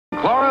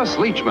Doris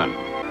Leachman,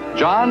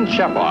 John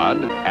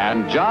Shepard,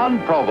 and Jon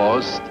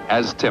Provost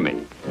as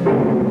Timmy.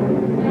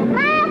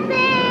 Lassie!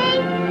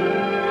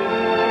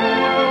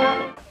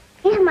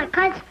 These are my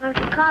cousins from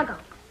Chicago.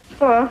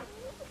 Huh?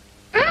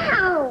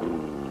 Ow!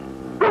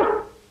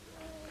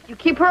 You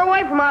keep her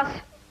away from us.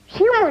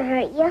 She won't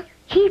hurt you.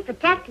 She's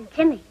protecting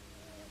Timmy.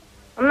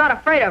 I'm not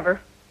afraid of her.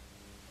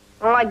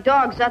 I don't like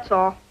dogs, that's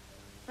all.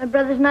 My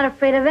brother's not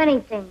afraid of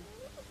anything.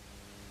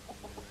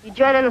 You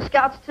joining the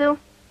Scouts, too?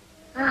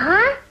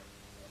 Uh-huh.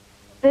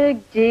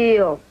 Big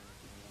deal.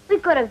 We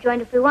could have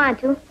joined if we wanted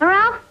to. Huh,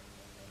 Ralph?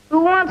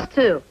 Who wants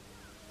to? It's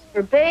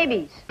for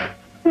babies.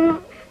 There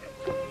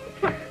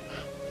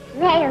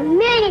are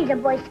millions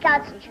of Boy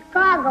Scouts in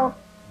Chicago.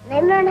 And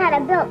they learn how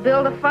to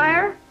Build a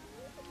fire?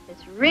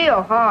 It's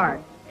real hard.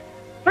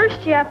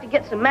 First, you have to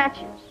get some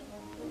matches.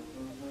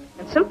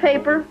 And some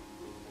paper.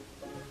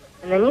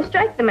 And then you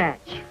strike the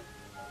match.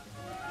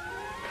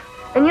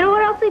 And you know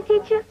what else they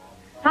teach you?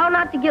 How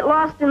not to get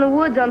lost in the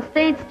woods on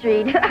State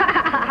Street.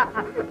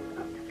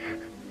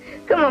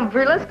 Come on,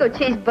 Bert, let's go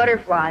chase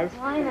butterflies.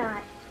 Why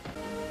not?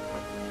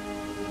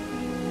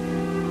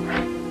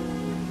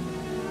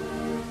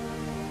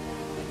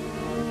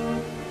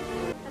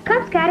 A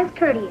Cub Scout is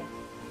courteous.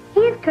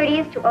 He is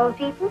courteous to old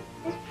people,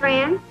 his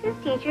friends, his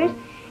teachers,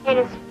 and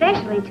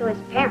especially to his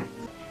parents.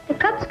 The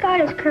Cub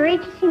Scout is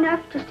courageous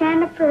enough to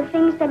stand up for the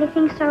things that he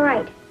thinks are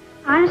right.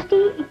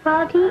 Honesty,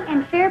 equality,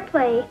 and fair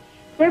play,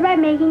 thereby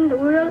making the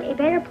world a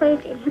better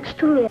place in which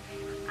to live.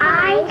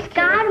 I,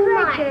 Scott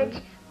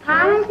Richards,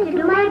 promise to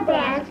do my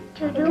best,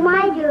 to do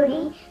my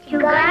duty, to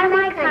guard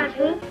my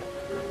country.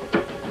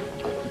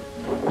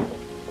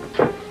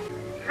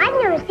 I've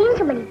never seen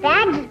so many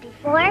badges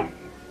before.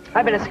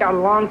 I've been a scout a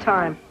long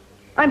time.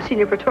 I'm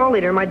senior patrol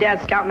leader and my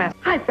dad's scoutmaster.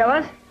 Hi,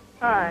 fellas.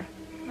 Hi.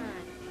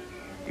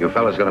 You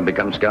fellas gonna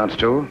become scouts,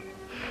 too?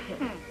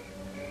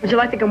 Would you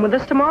like to come with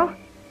us tomorrow?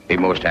 Be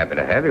most happy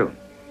to have you.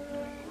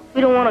 We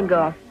don't want to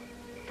go.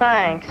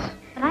 Thanks.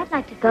 But I'd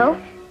like to go.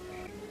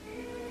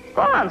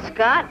 Go on,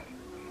 Scott.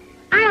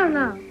 I don't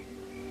know.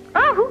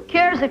 Oh, who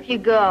cares if you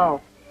go?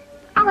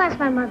 I'll ask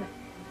my mother.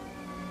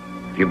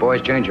 If you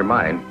boys change your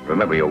mind,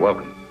 remember you're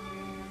welcome.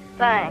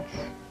 Thanks.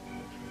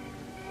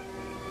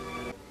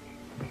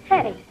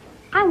 Hetty,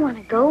 I want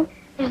to go.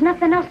 There's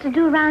nothing else to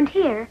do around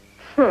here.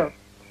 Huh.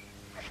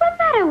 What's the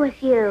matter with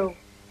you?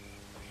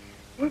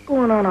 We're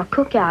going on a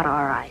cookout,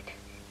 all right.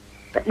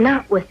 But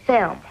not with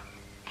them.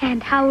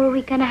 And how are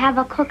we going to have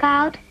a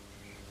cookout?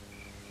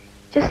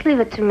 Just leave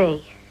it to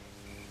me.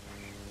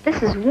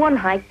 This is one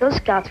hike those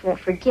scouts won't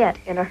forget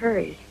in a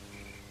hurry.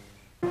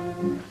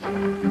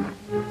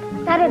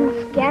 That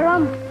didn't scare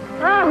them.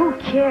 Oh, who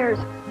cares?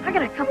 I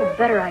got a couple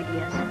better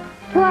ideas.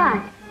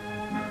 What?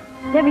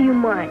 Never you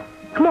mind.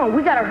 Come on,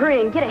 we gotta hurry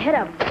and get ahead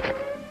of them.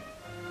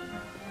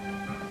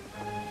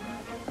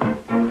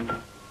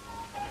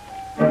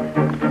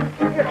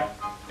 Here,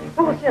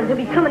 almost there. They'll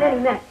be coming any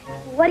minute.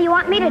 What do you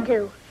want me to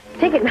do?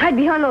 Take it and hide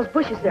behind those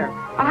bushes there.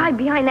 I'll hide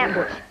behind that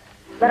bush.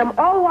 Let them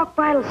all walk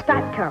by till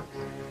Scott comes.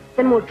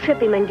 Then we'll trip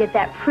him and get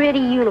that pretty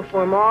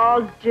uniform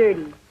all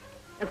dirty.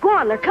 Now go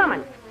on, they're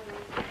coming.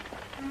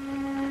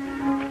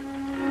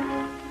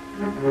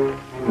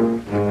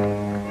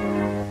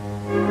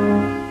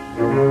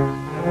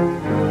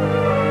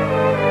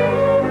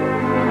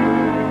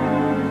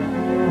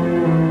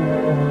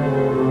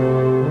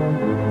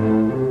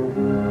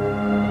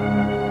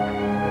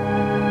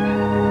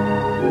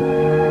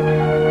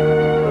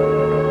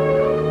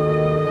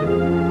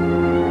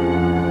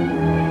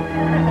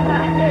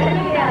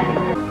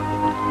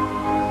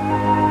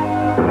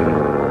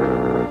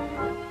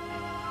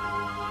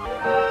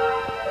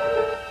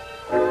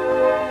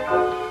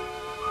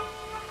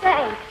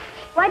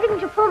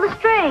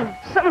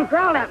 Something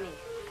growled at me.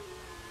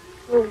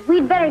 Well,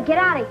 we'd better get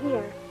out of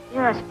here.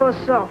 Yeah, I suppose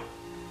so.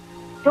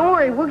 Don't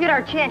worry, we'll get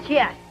our chance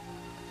yet.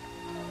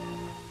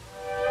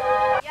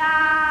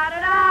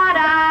 Ya-da-da-da-da.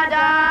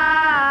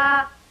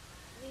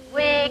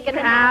 We can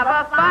have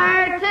a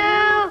fire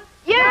too.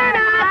 You're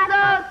not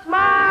so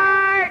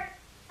smart.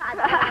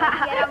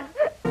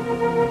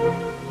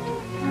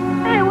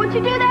 Hey, what'd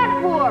you do that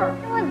for?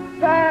 It was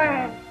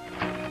burned.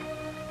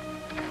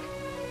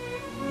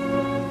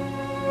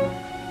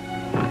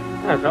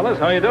 Hi, fellas.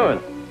 How you doing?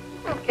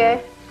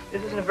 Okay.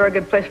 This isn't a very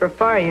good place for a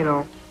fire, you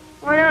know.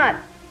 Why not?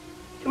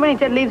 Too many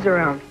dead leaves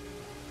around.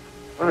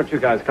 Why don't you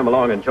guys come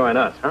along and join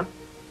us, huh?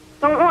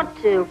 Don't want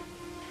to.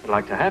 I'd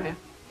like to have you.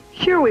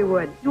 Sure we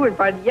would. You were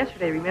invited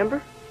yesterday,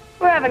 remember?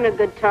 We're having a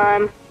good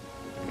time.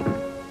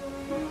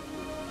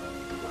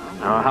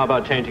 Now, how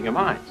about changing your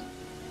minds?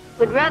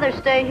 We'd rather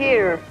stay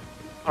here.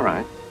 All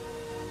right.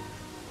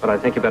 But I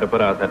think you better put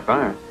out that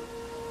fire.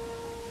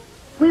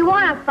 We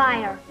want a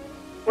fire.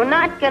 We're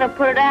not gonna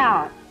put it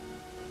out.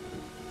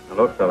 Now,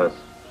 look, fellas,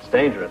 it's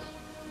dangerous.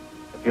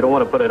 If you don't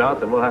want to put it out,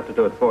 then we'll have to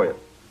do it for you.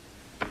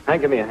 Now,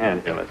 give me a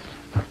hand here, let's...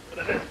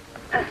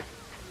 Hey,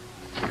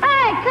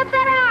 cut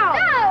that out!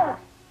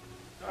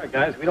 No! Sorry,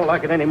 guys, we don't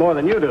like it any more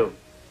than you do.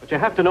 But you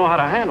have to know how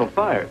to handle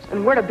fires.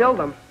 And where to build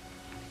them.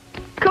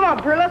 Come on,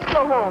 Brew, let's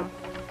go home.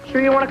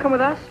 Sure you want to come with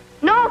us?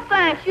 No,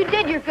 thanks. You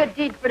did your good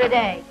deed for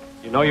today.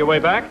 You know your way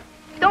back?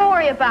 Don't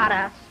worry about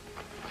us.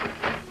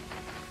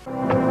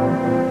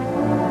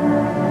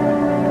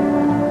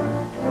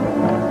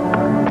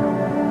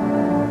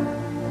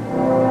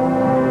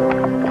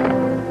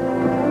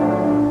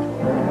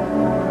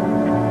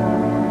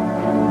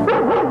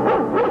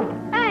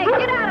 Hey,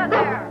 get out of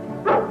there!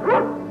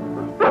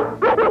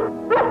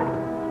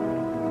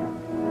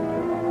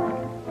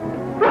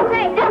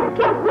 Say, that's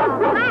Kid's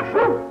dog, Lassie.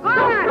 Go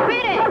on,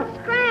 beat it!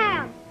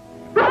 Scram!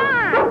 Go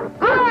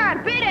on,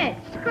 beat it!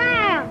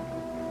 Scram!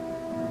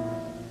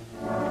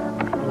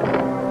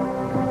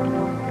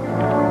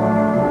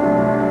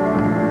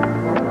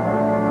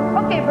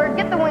 Okay, Bert,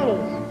 get the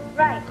weenies.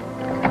 Right.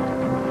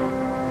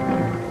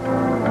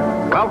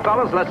 Well,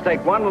 fellas, let's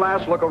take one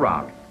last look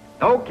around.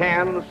 No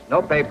cans,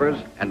 no papers,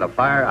 and the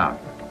fire out.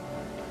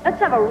 Let's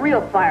have a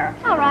real fire.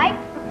 All right.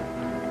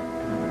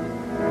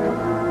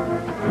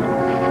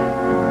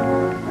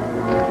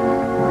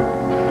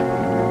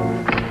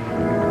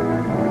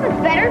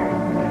 That's better.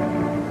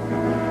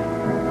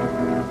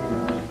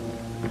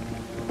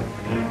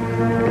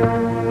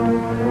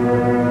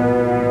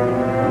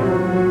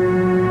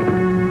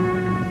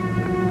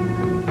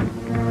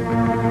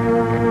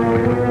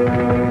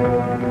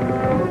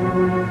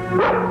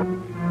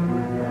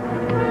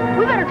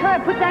 We better try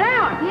to put that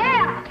out.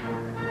 Yeah.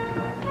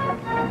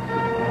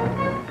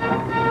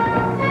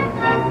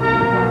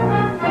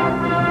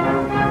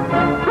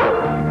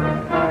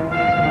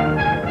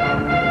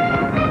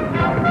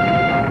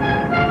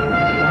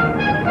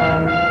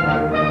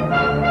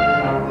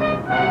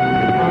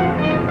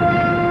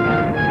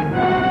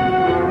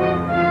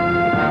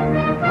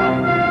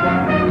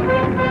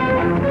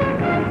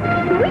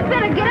 We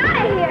better get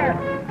out of here.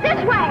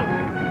 This way.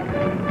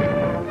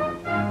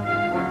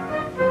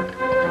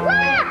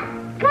 Look!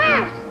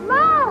 Gosh,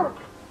 slow!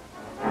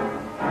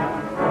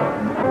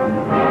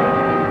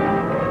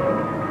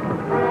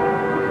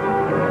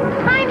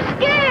 I'm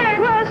scared.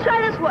 Well, let's try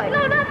this way. No,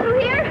 not through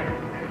here.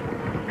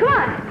 Come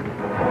on.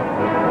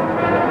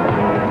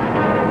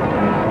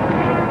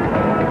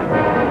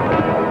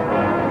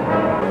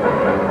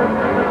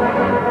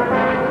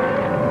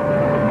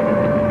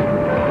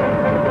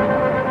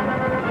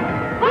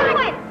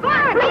 Go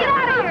on, get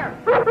out of here.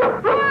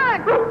 Come on!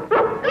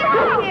 Get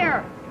out of here!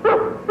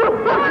 Come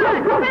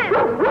on, Ben.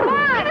 Come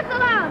on. Leave us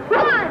alone.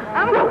 Come on.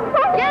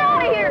 Get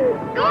out of here!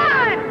 Go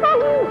on.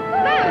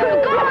 Ben,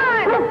 go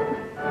on.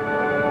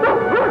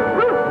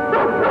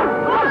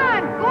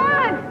 Go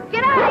on!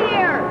 Get out of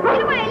here! Get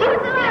away. Leave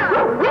us alone.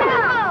 Get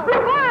out.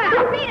 Come on!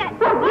 Stop, beat it.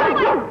 Go away.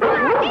 Come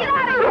on, get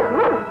out of here.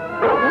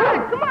 Come on!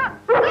 Come on!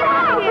 Get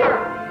out of here!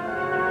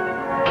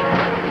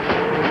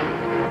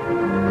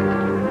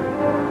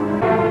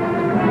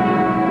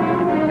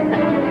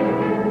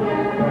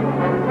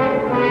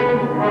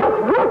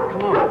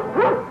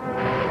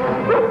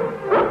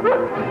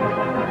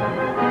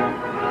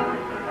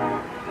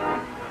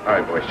 All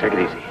right, boys, take it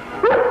easy.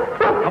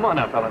 Come on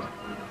now, fellas.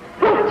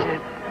 That's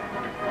it.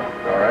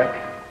 All right.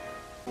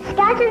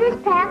 Scouts of this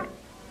pack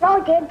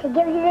voted to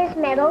give you this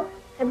medal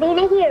for being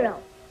a hero.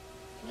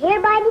 And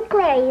hereby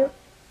declare you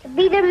to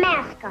be their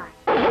mascot.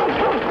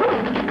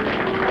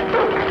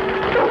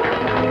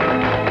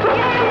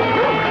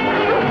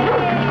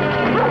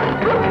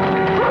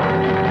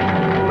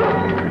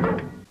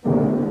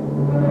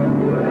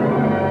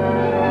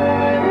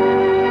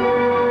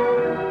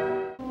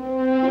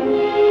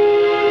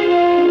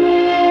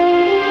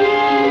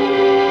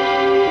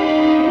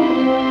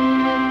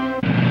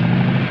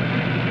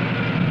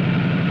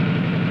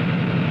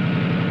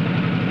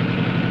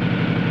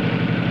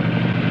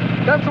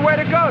 That's the way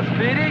to go,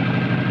 Speedy.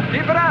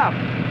 Keep it up.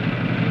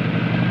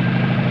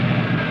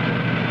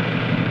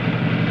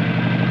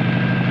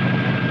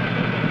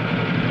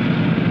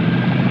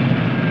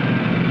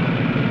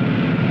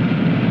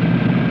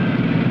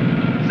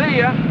 See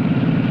ya.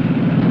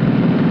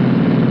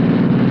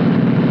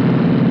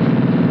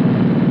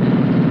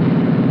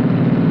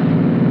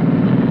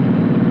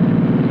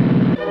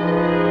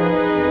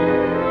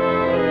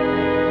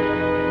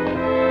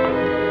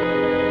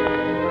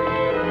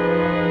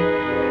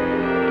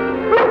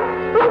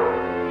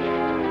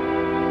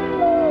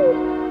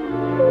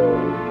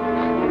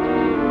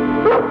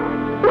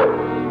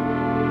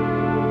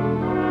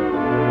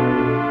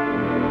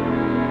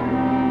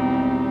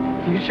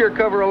 You sure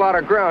cover a lot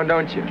of ground,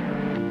 don't you?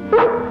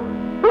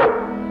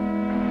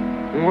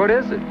 What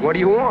is it? What do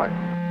you want?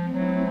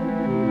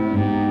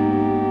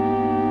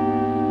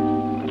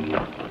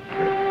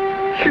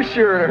 You're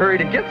sure in a hurry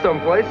to get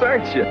someplace,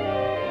 aren't you?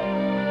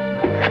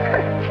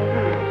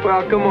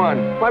 Well, come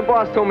on. My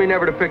boss told me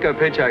never to pick up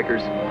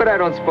hitchhikers, but I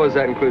don't suppose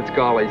that includes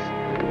collies.